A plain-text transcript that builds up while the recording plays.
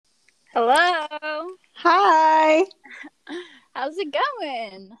Hello. Hi. How's it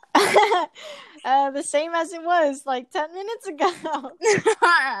going? The same as it was like 10 minutes ago.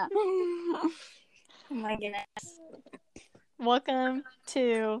 Oh my goodness. Welcome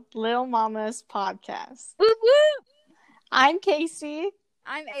to Little Mama's podcast. Whoop whoop. I'm Casey,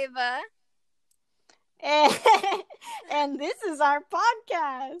 I'm Ava. and, and this is our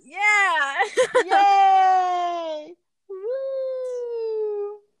podcast. Yeah. Yay! Woo.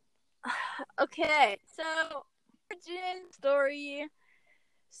 Okay, so origin story.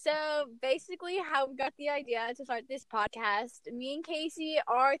 So basically, how we got the idea to start this podcast. Me and Casey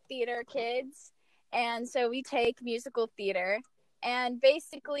are theater kids, and so we take musical theater. And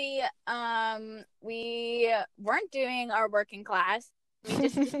basically, we weren't doing our working class. We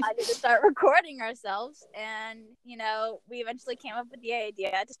just decided to start recording ourselves, and we eventually came up with the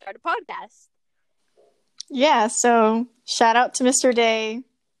idea to start a podcast. Yeah, so shout out to Mr. Day.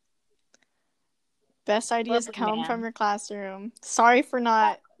 Best ideas come from your classroom. Sorry for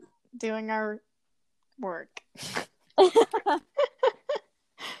not doing our work. Yes.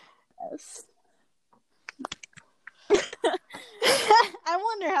 I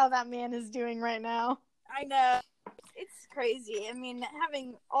wonder how that man is doing right now. I know. It's crazy. I mean,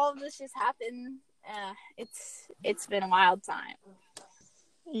 having all of this just happen, it's been a wild time.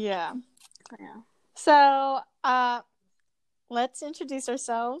 Yeah. Yeah. So, let's introduce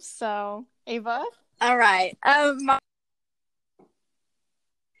ourselves. So, Ava. All right.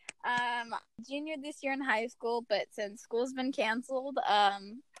 Junior this year in high school, but since school's been canceled, I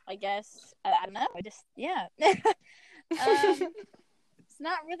guess I don't know. It's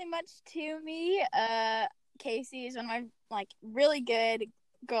not really much to me. Casey is one of my really good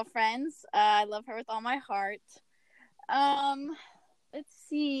girlfriends. I love her with all my heart. Let's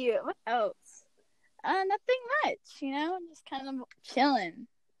see what else. Nothing much. Just kind of chilling.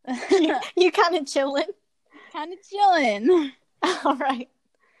 You kind of chilling. Kind of chilling. All right.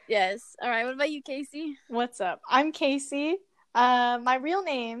 Yes. All right. What about you, Casey? What's up? I'm Casey. My real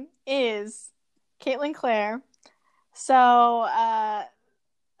name is Caitlin Claire. So,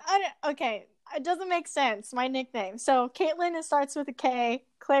 okay, it doesn't make sense. My nickname. So, Caitlin, it starts with a K.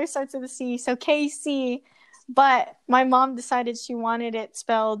 Claire starts with a C. So, KC. But my mom decided she wanted it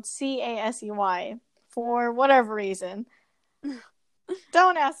spelled Casey for whatever reason.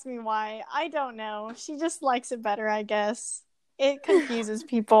 Don't ask me why. I don't know. She just likes it better, I guess. It confuses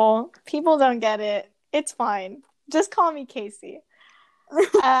people. People don't get it. It's fine. Just call me Casey.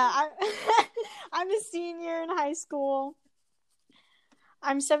 I'm a senior in high school.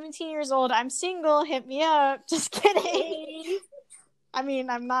 I'm 17 years old. I'm single. Hit me up. Just kidding. I mean,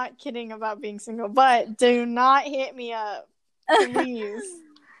 I'm not kidding about being single, but do not hit me up. Please.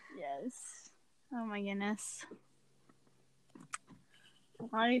 Yes. Oh my goodness.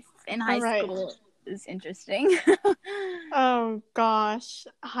 Life in high school is interesting. Oh gosh.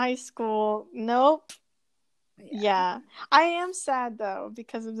 High school. Nope. Yeah. I am sad though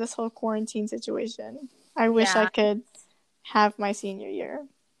because of this whole quarantine situation. I wish I could have my senior year.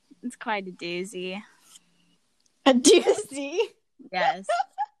 It's quite a doozy. A doozy? Yes.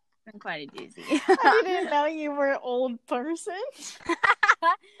 It's been quite a doozy. I didn't know you were an old person.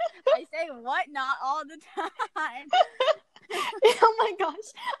 I say what not all the time. Oh my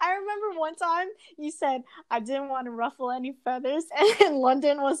gosh. I remember one time you said I didn't want to ruffle any feathers, and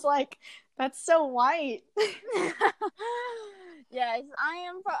London was like, that's so white. Yes,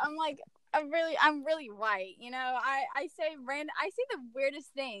 I'm really white, I say the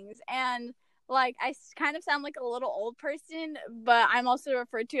weirdest things, and I kind of sound like a little old person, but I'm also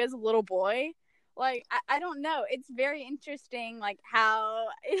referred to as a little boy. I don't know, it's very interesting how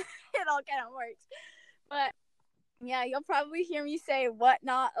it all kind of works. But yeah, you'll probably hear me say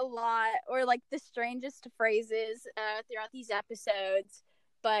whatnot a lot, or the strangest phrases throughout these episodes,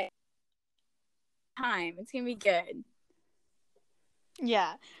 but it's gonna be good.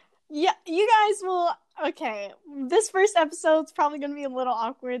 Yeah, you guys will. Okay, this first episode's probably gonna be a little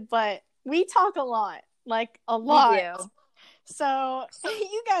awkward, but we talk a lot, a lot. We do. So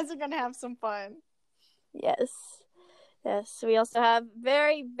you guys are gonna have some fun. Yes. We also have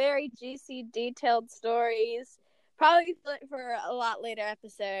very, very juicy, detailed stories, probably for a lot later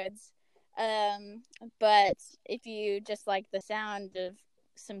episodes. But if you just like the sound of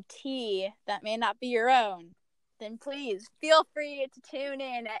some tea that may not be your own, then please feel free to tune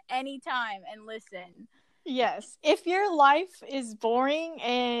in at any time and listen. Yes. If your life is boring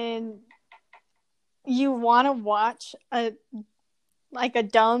and you want to watch a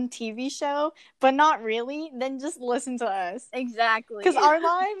dumb TV show, but not really, then just listen to us. Exactly. Because our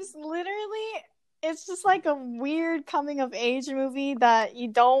lives literally it's just like a weird coming of age movie that you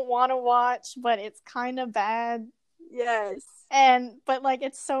don't want to watch, but it's kind of bad. Yes. But like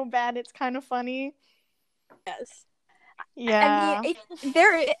it's so bad it's kind of funny. Yes. Yeah. I mean,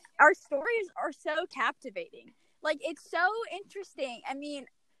 our stories are so captivating. Like, it's so interesting. I mean,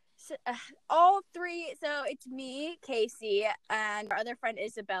 all three. So it's me, Casey, and our other friend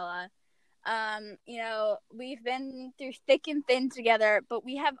Isabella. We've been through thick and thin together, but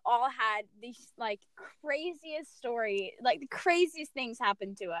we have all had these like craziest story, like the craziest things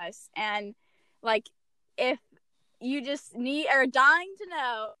happen to us. And like, if you just are dying to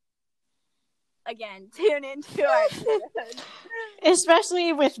know, again, tune into our episode.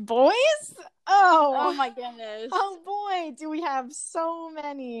 Especially with boys? Oh my goodness. Oh boy, do we have so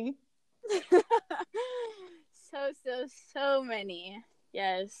many. so many.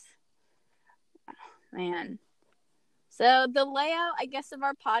 Yes. Man. So the layout, I guess, of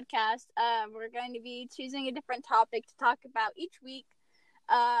our podcast, we're going to be choosing a different topic to talk about each week.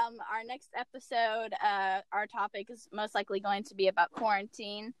 Our next episode, our topic is most likely going to be about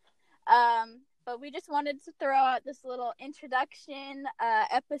quarantine. But we just wanted to throw out this little introduction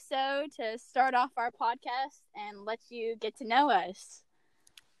episode to start off our podcast and let you get to know us.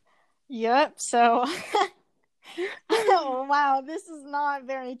 Yep, so oh wow, this is not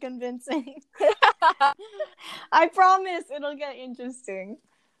very convincing. I promise it'll get interesting.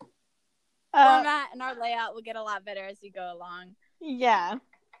 Format and our layout will get a lot better as we go along. Yeah,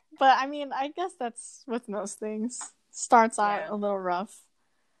 but I mean, I guess that's with most things. Starts out a little rough.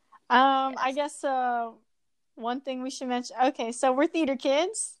 Yes. I guess one thing we should mention. Okay, so we're theater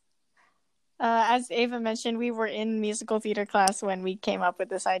kids. As Ava mentioned, we were in musical theater class when we came up with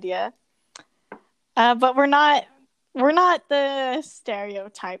this idea. But we're not the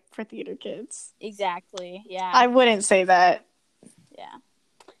stereotype for theater kids. Exactly. Yeah. I wouldn't say that. Yeah.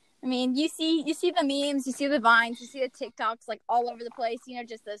 I mean, you see the memes, you see the Vines, you see the TikToks like all over the place,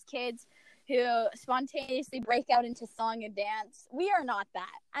 just those kids who spontaneously break out into song and dance. We are not that.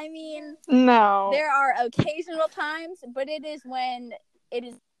 I mean, no. There are occasional times, but it is when it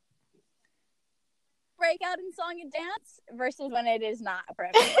is break out in song and dance versus when it is not for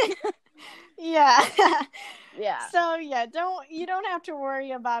everyone. Yeah. Yeah. So yeah, you don't have to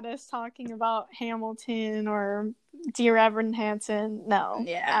worry about us talking about Hamilton or Dear Evan Hansen. No.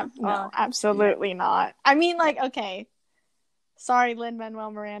 Yeah. No, absolutely not. I mean, like, okay. Sorry,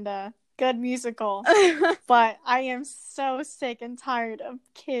 Lin-Manuel Miranda. Good musical. But I am so sick and tired of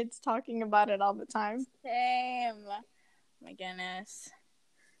kids talking about it all the time. Same. My goodness.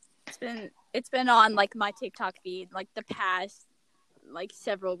 It's been on like my TikTok feed like the past like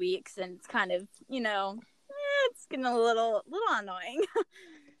several weeks, and it's kind of, it's getting a little annoying.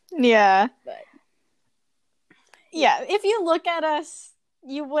 Yeah. But yeah, if you look at us,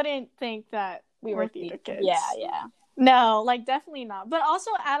 you wouldn't think that we were theater kids. Yeah. No, like definitely not. But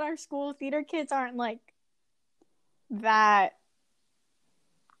also at our school, theater kids aren't like that.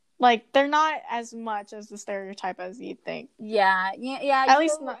 Like, they're not as much as the stereotype as you'd think. Yeah. At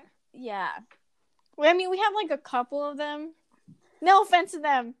least not. Yeah. I mean, we have like a couple of them. No offense to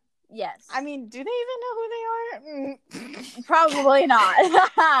them. Yes. I mean, do they even know who they are? Probably not.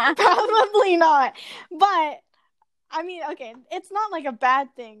 Probably not. But, I mean, okay, it's not like a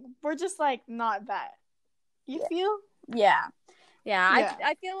bad thing. We're just like not that. You feel? Yeah.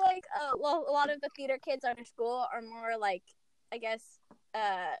 I feel like a lot of the theater kids at our school are more like, I guess,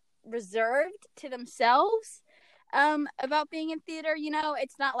 reserved to themselves about being in theater.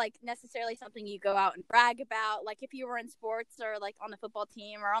 It's not like necessarily something you go out and brag about, like if you were in sports or like on the football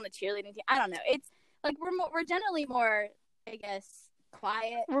team or on the cheerleading team. I don't know, it's like we're generally more, I guess,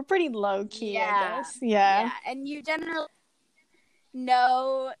 quiet. We're pretty low key. I guess. Yeah. And you generally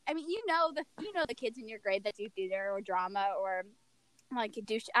know, I mean, the kids in your grade that do theater or drama or like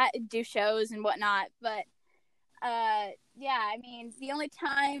do shows and whatnot, but I mean, the only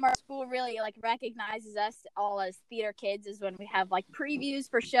time our school really like recognizes us all as theater kids is when we have like previews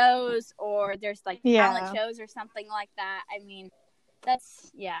for shows or there's like talent shows or something like that. I mean,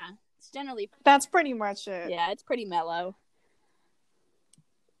 it's generally that's pretty much it. Yeah, it's pretty mellow.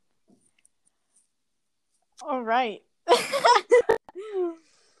 All right.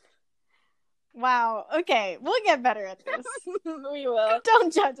 Wow. Okay, we'll get better at this. We will.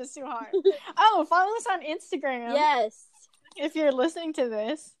 Don't judge us too hard. Oh, follow us on Instagram. Yes. If you're listening to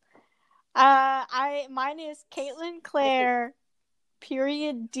this. Mine is Caitlin Claire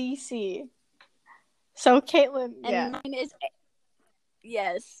 .DC. So Caitlin, and mine is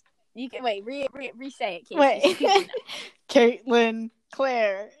yes. You can wait. Re-say it, Casey. Wait. Caitlin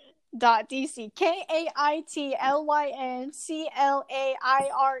Claire .DC. KAITLYN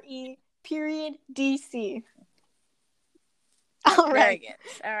CLAIRE Period. DC. Very Alright. good.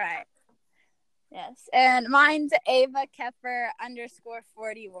 All right. Yes. And mine's Ava Keffer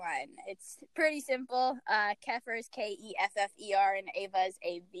 _41. It's pretty simple. Keffer is Keffer and Ava is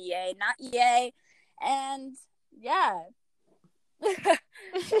AVA, not EA. And yeah.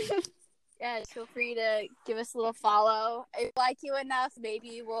 Yeah, feel free to give us a little follow. If we like you enough,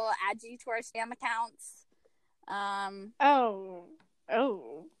 maybe we'll add you to our spam accounts. Oh.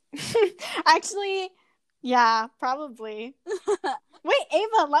 Actually, yeah, probably. Wait,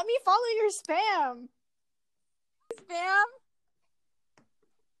 Ava, let me follow your spam. Spam?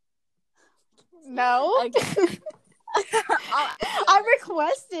 No. Okay. I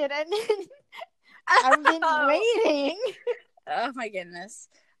requested and I've been waiting. Oh my goodness.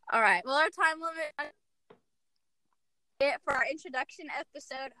 All right. Well, our time limit it for our introduction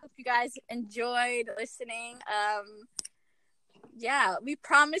episode. Hope you guys enjoyed listening. Yeah, we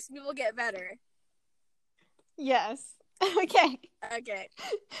promise we will get better. Yes. Okay. Okay.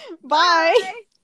 Bye. Bye.